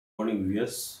Morning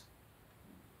viewers,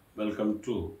 welcome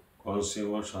to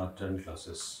Consumer Short Term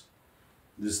Classes.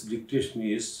 This dictation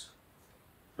is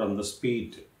from the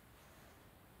speed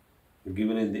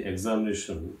given in the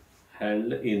examination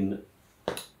held in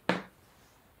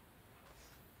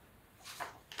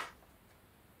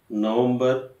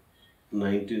November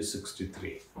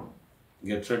 1963.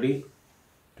 Get ready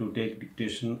to take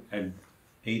dictation at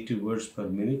 80 words per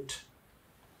minute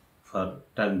for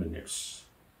 10 minutes.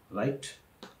 Right?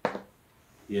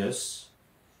 Yes.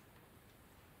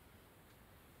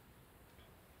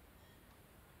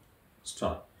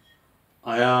 Start.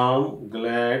 I am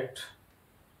glad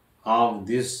of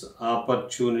this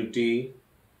opportunity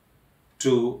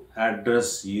to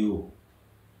address you.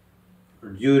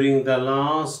 During the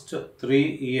last 3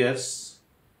 years,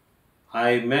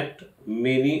 I met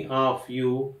many of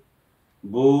you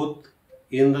both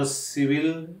in the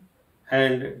civil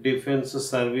and defense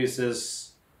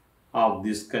services of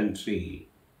this country.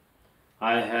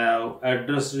 I have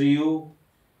addressed you,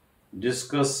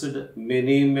 discussed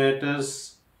many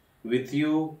matters with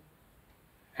you,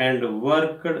 and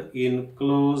worked in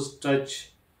close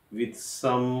touch with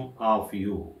some of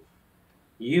you.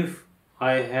 If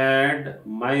I had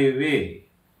my way,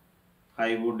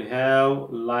 I would have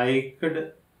liked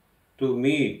to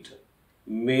meet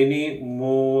many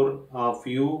more of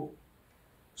you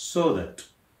so that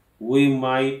we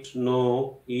might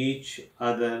know each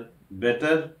other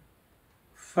better.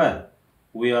 For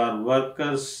we are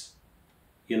workers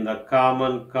in the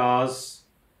common cause,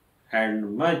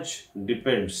 and much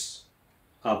depends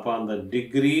upon the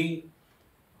degree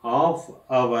of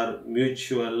our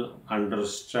mutual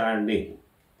understanding.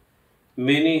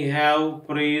 Many have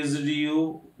praised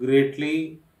you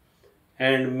greatly,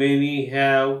 and many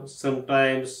have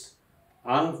sometimes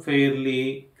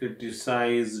unfairly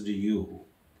criticized you.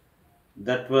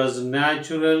 That was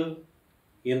natural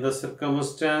in the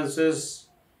circumstances,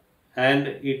 and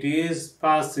it is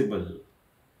possible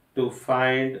to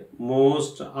find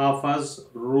most of us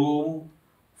room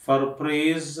for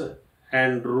praise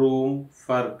and room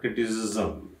for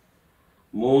criticism.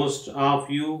 Most of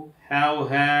you have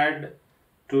had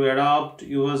to adapt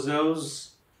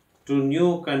yourselves to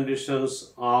new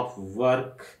conditions of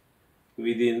work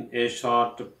within a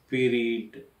short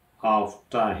period of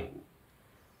time.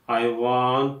 I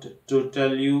want to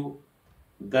tell you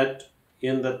that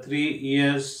in the 3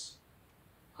 years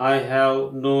I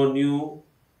have known you,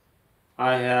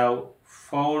 I have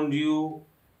found you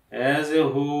as a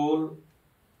whole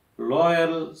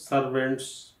loyal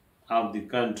servants of the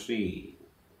country.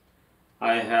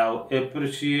 I have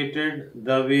appreciated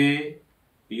the way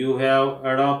you have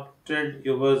adapted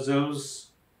yourselves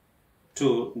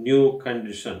to new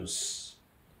conditions.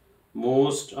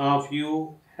 Most of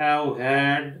you have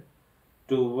had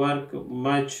to work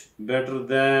much better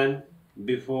than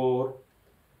before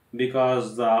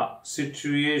because the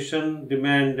situation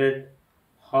demanded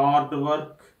hard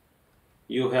work.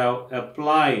 You have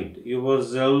applied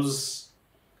yourselves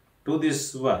to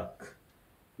this work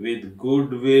with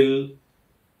goodwill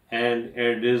and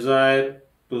a desire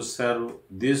to serve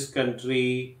this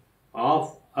country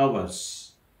of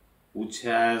ours, which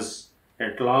has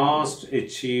at last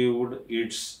achieved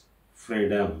its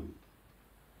freedom.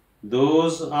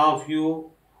 Those of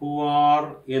you who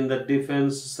are in the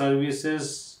defense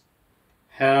services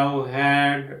have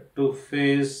had to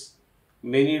face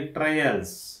many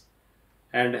trials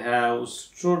and have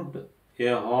stood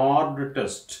a hard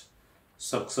test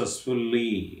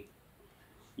successfully.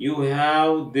 You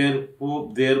have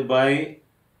thereby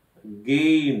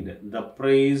gained the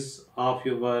praise of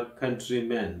your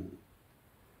countrymen.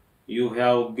 You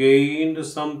have gained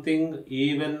something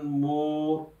even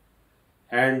more,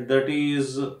 and that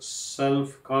is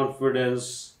self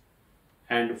confidence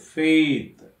and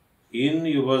faith in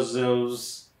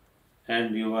yourselves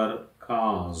and your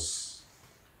cause.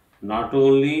 Not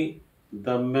only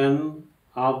the men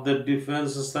of the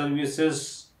defense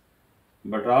services,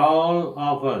 but all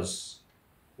of us,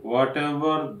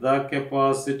 whatever the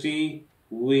capacity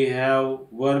we have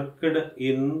worked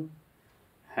in,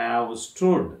 have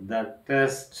stood the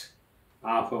test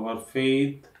of our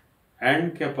faith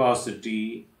and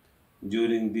capacity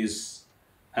during this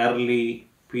early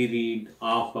period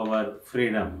of our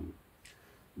freedom.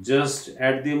 Just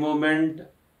at the moment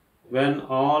when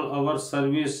all our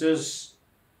services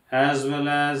as well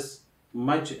as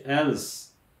much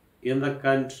else in the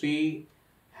country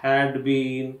had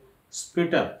been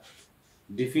split up,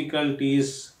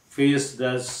 difficulties faced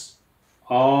us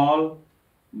all,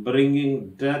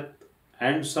 bringing death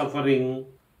and suffering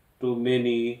to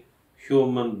many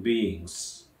human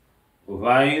beings.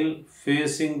 While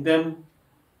facing them,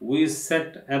 we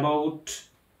set about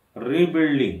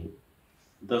rebuilding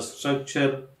the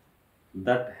structure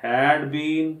that had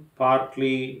been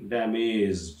partly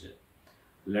damaged.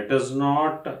 Let us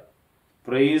not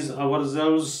praise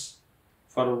ourselves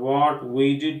for what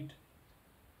we did,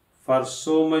 for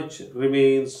so much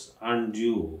remains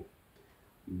undue.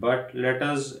 But let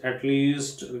us at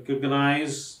least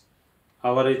recognize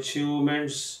our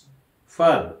achievements,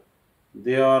 for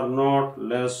they are not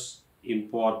less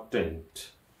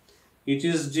important. It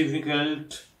is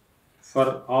difficult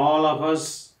for all of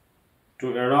us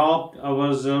to adapt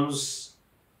ourselves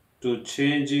to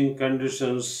changing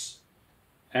conditions,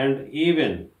 and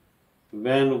even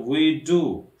when we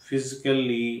do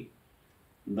physically,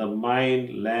 the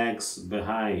mind lags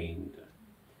behind.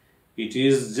 It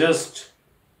is just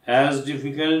as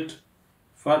difficult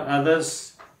for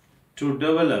others to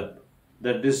develop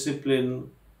the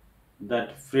discipline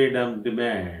that freedom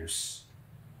demands.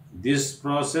 This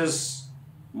process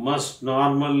must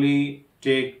normally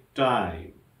take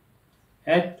time,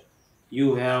 yet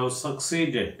you have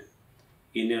succeeded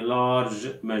in a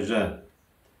large measure.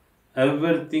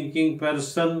 Every thinking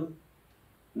person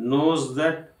knows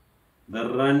that the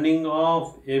running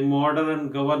of a modern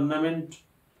government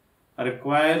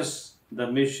requires the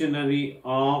machinery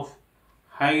of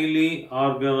highly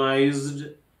organized,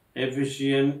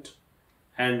 efficient,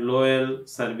 and loyal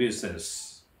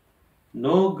services.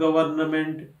 No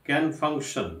government can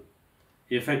function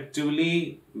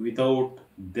effectively without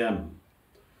them.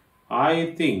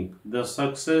 I think the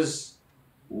success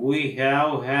we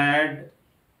have had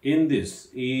in this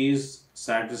is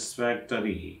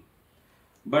satisfactory,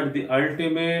 but the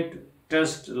ultimate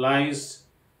test lies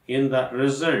in the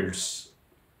results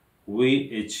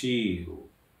we achieve.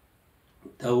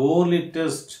 The only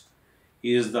test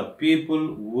is the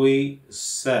people we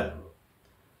serve.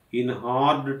 In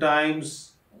hard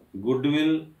times,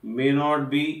 goodwill may not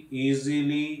be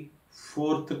easily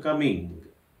forthcoming,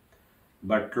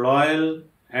 but loyal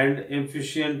and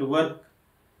efficient work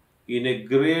in a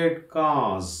great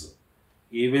cause,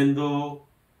 even though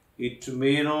it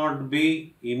may not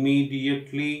be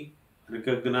immediately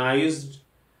recognized,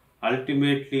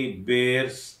 ultimately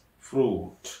bears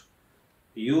fruit.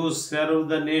 You serve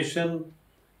the nation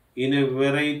in a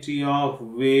variety of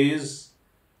ways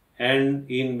and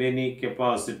in many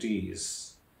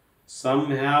capacities.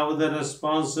 Some have the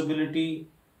responsibility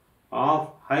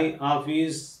of high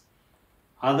office,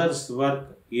 others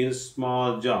work in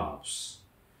small jobs.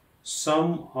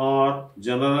 Some are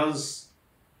generals,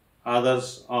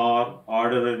 others are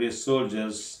ordinary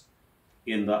soldiers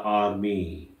in the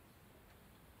army.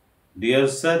 Dear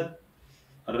sir,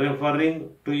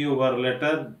 referring to your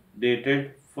letter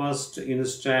dated 1st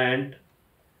instant,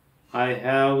 I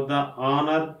have the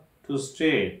honor to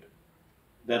state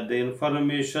that the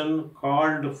information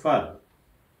called for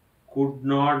could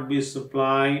not be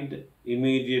supplied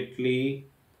immediately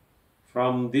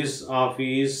from this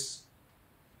office,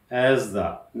 as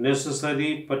the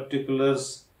necessary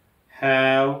particulars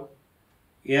have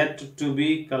yet to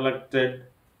be collected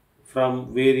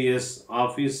from various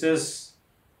offices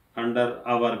under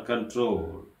our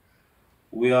control.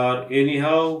 We are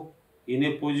anyhow in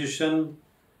a position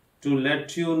to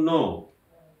let you know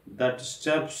that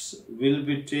steps will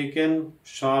be taken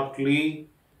shortly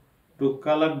to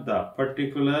collect the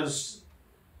particulars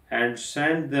and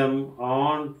send them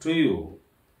on to you,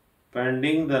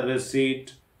 pending the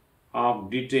receipt of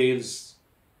details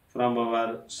from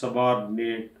our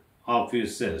subordinate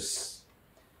offices.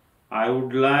 I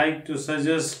would like to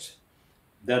suggest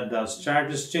that the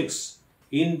statistics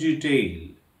in detail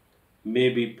may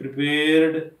be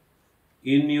prepared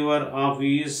in your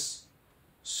office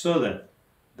so that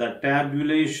the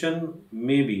tabulation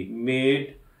may be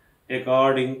made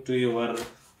according to your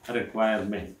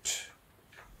requirement.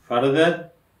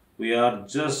 Further, we are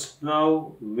just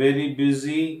now very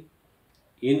busy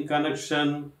in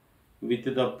connection with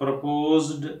the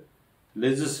proposed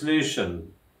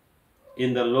legislation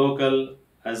in the local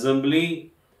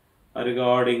assembly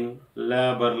regarding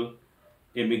labor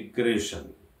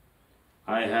immigration.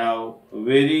 I have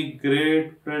very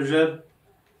great pleasure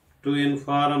to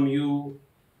inform you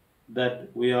that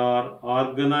we are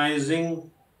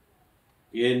organizing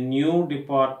a new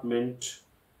department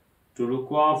to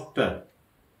look after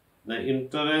the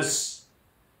interests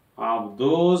of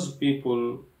those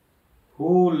people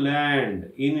who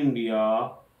land in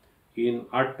India in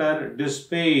utter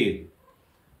despair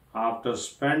after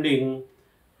spending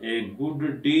a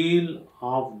good deal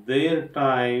of their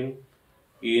time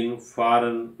in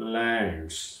foreign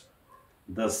lands.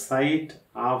 The sight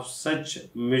of such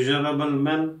miserable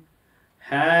men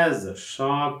has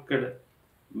shocked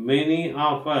many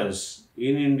of us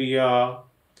in India,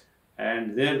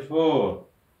 and therefore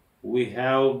we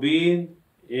have been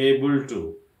able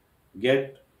to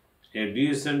get a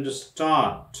decent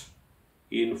start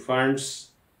in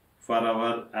funds for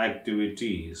our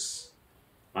activities.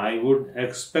 I would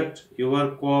expect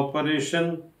your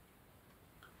cooperation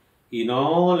in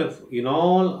all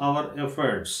our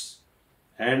efforts,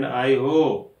 and I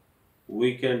hope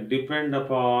we can depend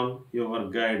upon your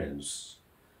guidance.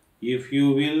 If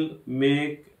you will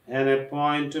make an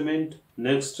appointment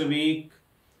next week,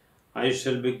 I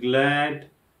shall be glad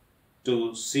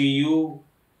to see you,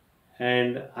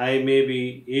 and I may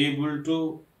be able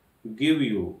to give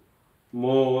you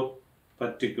more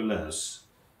particulars.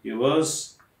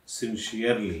 Yours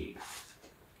sincerely.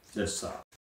 That's all.